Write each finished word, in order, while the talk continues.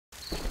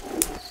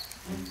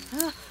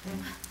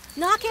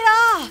Knock it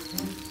off!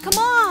 Come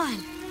on!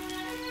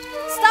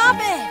 Stop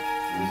it!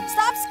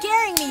 Stop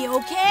scaring me,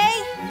 okay?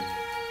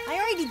 I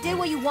already did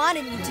what you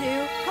wanted me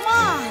to. Come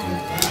on!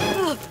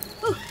 Oh,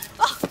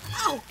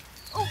 ow!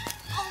 Oh,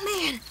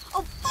 man!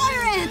 Oh,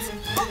 fire ants!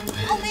 Oh,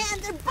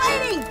 man, they're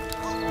biting!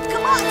 Oh,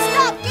 come on,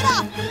 stop! Get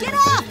off! Get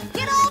off!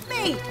 Get off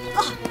me!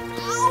 Oh,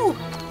 ow!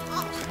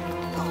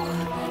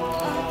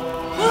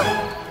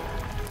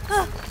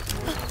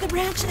 The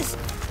branches!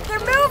 They're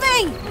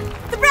moving!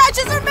 The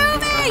branches are moving!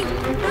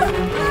 Oh,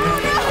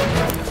 no!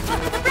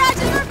 The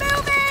branches are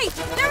moving!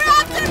 They're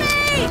after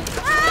me!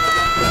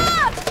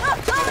 Ah!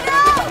 Oh,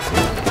 no!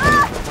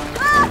 Ah!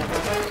 Ah!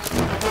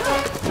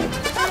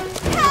 Help!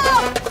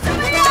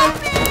 Somebody help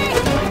me!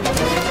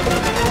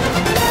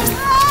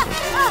 Ah!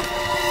 Ah!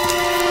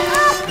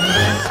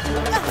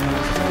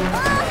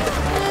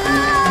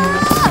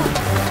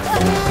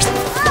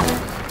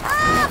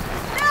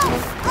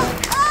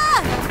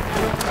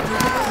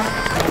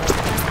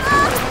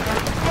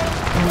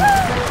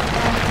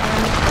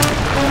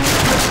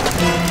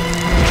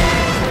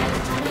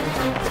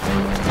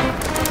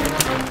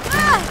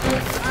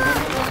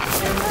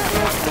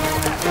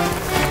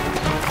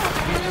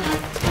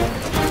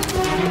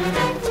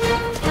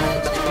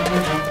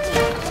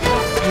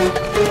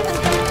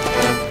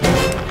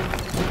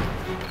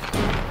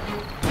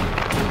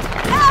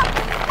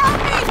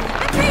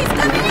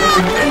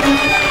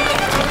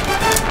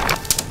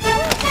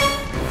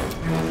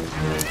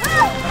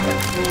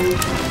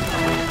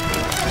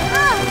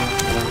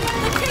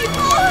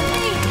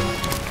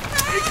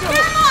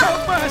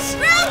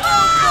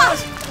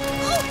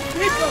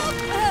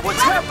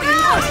 What's happening?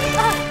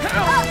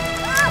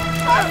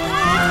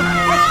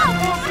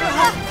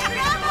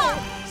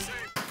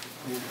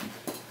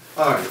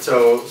 All right,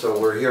 so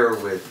we're here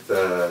with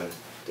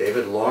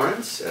David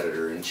Lawrence,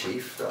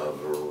 editor-in-chief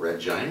of Red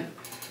Giant,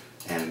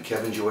 and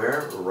Kevin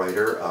Juaire,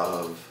 writer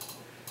of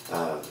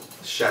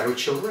Shadow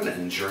Children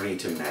and Journey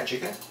to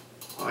Magika.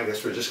 Well, I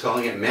guess we're just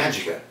calling it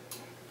Magika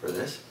for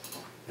this.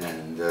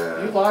 And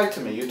you lied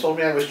to me. You told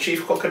me I was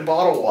chief cook and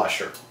bottle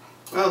washer.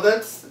 Well,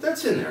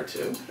 that's in there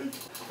too.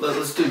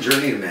 Let's do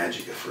Journey to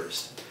Magika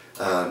first.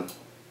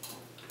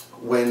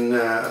 When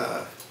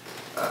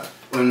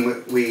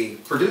we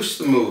produced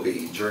the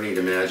movie Journey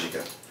to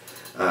Magika,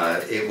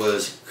 it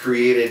was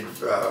created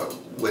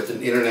with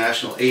an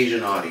international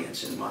Asian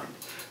audience in mind.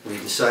 We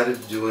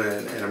decided to do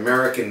an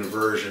American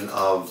version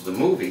of the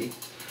movie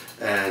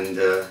and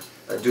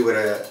do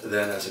it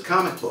then as a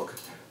comic book.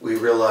 We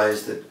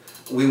realized that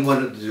we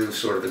wanted to do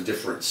sort of a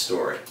different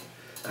story.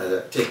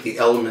 Take the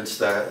elements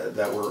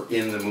that were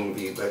in the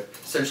movie, but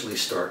essentially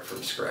start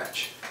from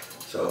scratch.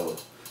 So,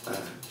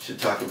 should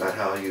talk about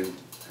how you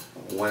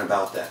went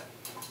about that.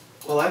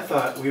 Well, I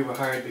thought we were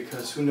hired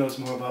because who knows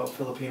more about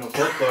Filipino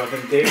folklore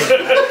than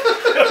David.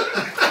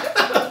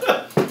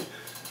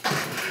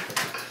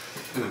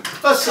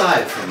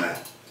 Aside from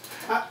that,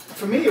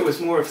 for me, it was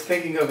more of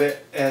thinking of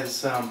it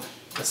as a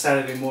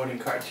Saturday morning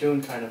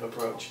cartoon kind of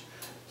approach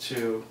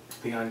to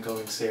the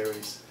ongoing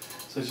series.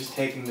 So just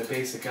taking the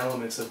basic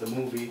elements of the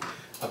movie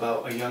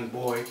about a young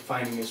boy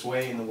finding his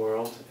way in the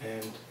world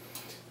and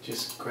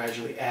just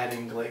gradually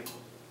adding like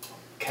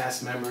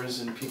cast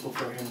members and people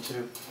for him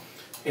to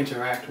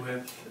interact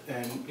with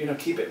and, you know,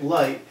 keep it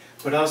light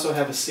but also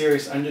have a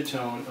serious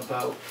undertone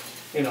about,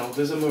 you know,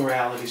 there's a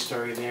morality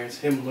story there. It's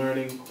him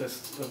learning the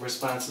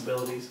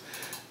responsibilities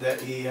that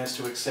he has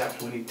to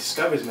accept when he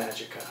discovers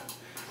Magika.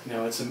 You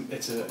know, it's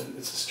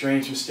a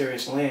strange,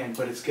 mysterious land,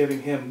 but it's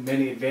giving him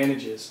many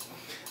advantages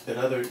that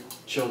other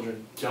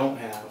children don't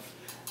have,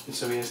 and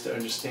so he has to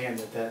understand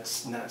that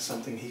that's not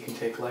something he can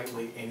take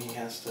lightly, and he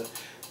has to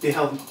be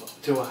held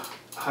to a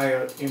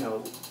higher, you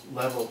know,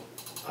 level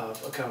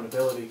of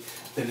accountability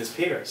than his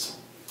peers,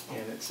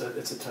 and it's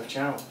a tough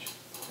challenge.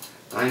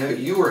 I know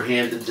you were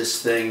handed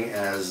this thing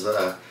as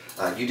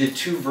you did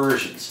two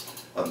versions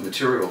of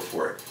material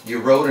for it. You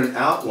wrote an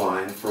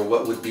outline for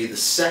what would be the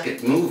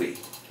second movie,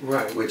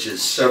 right? Which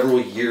is several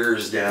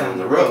years down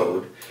the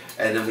road.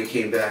 And then we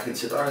came back and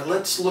said, all right,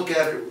 let's look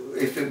at it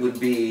if it would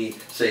be,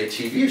 say, a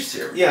TV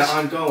series. Yeah,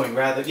 ongoing,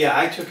 rather. Yeah,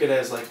 I took it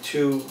as like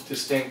two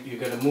distinct, you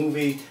got a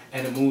movie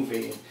and a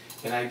movie.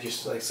 And I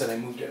just, like I said, I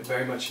moved it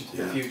very much into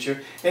the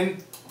future.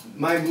 And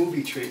my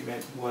movie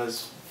treatment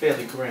was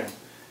fairly grim.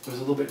 It was a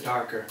little bit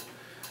darker.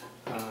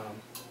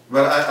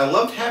 But I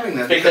loved having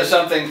that. Because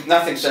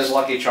nothing says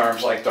Lucky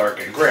Charms like dark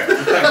and grim.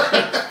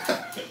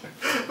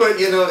 But,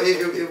 you know,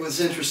 it was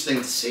interesting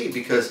to see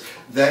because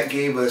that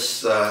gave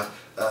us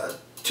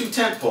two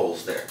tent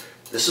poles there.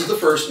 This is the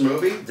first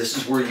movie. This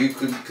is where you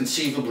could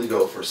conceivably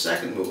go for a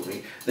second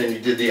movie. Then you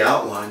did the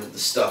outline of the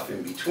stuff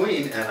in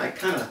between, and I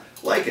kind of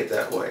like it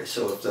that way.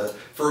 So if the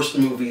first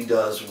movie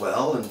does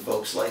well and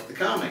folks like the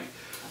comic,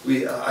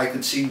 I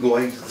could see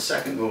going to the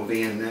second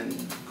movie and then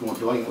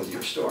going with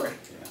your story.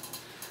 Yeah.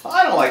 Well,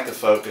 I don't like to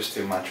focus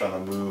too much on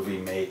the movie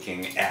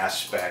making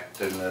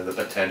aspect and the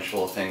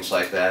potential of things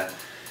like that,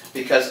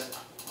 because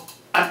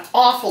an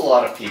awful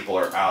lot of people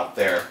are out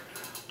there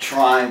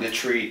trying to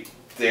treat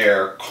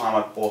their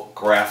comic book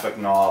graphic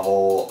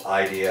novel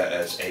idea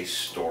as a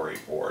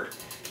storyboard.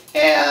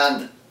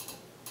 And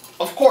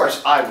of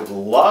course, I would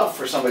love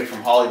for somebody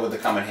from Hollywood to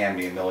come and hand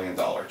me $1 million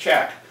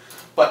check,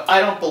 but I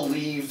don't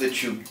believe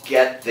that you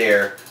get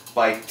there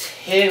by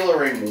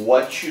tailoring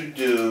what you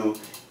do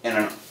in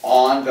an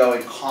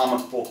ongoing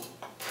comic book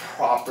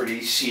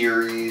property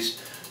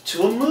series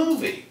to a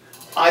movie.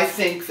 I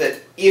think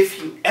that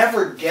if you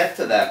ever get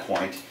to that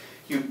point,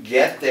 you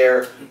get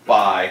there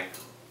by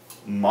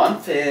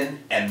month in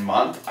and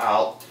month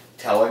out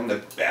telling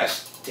the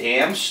best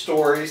damn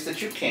stories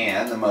that you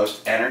can, the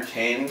most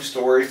entertaining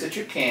stories that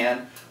you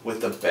can,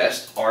 with the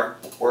best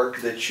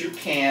artwork that you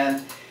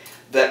can,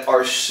 that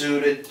are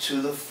suited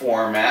to the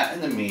format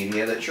and the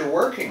media that you're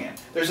working in.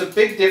 There's a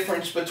big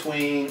difference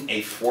between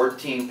a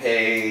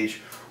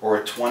 14-page or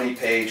a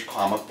 20-page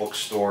comic book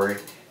story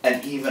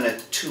and even a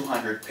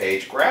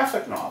 200-page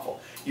graphic novel.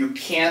 You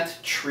can't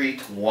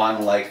treat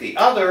one like the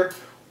other,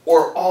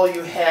 or all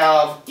you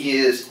have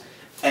is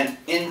an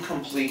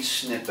incomplete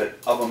snippet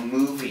of a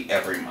movie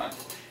every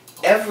month.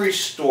 Every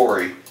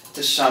story,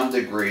 to some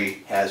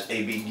degree, has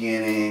a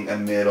beginning, a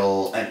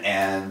middle, an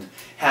end,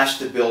 has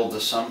to build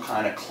to some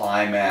kind of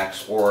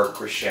climax or a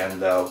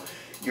crescendo.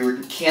 You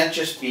can't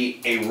just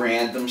be a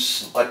random,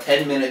 a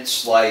 10-minute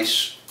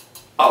slice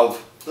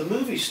of the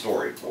movie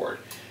storyboard.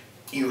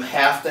 You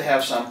have to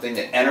have something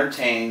that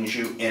entertains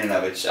you in and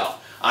of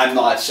itself. I'm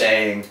not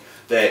saying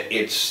that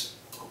it's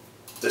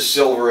the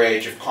Silver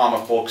Age of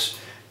comic books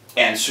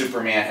and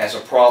Superman has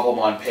a problem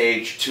on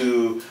page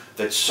 2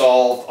 that's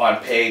solved on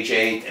page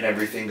 8 and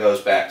everything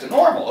goes back to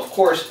normal. Of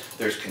course,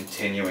 there's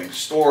continuing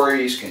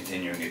stories,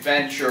 continuing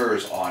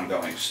adventures,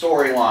 ongoing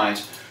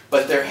storylines,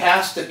 but there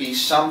has to be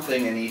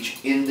something in each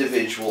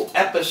individual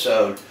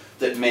episode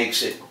that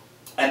makes it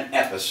an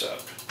episode.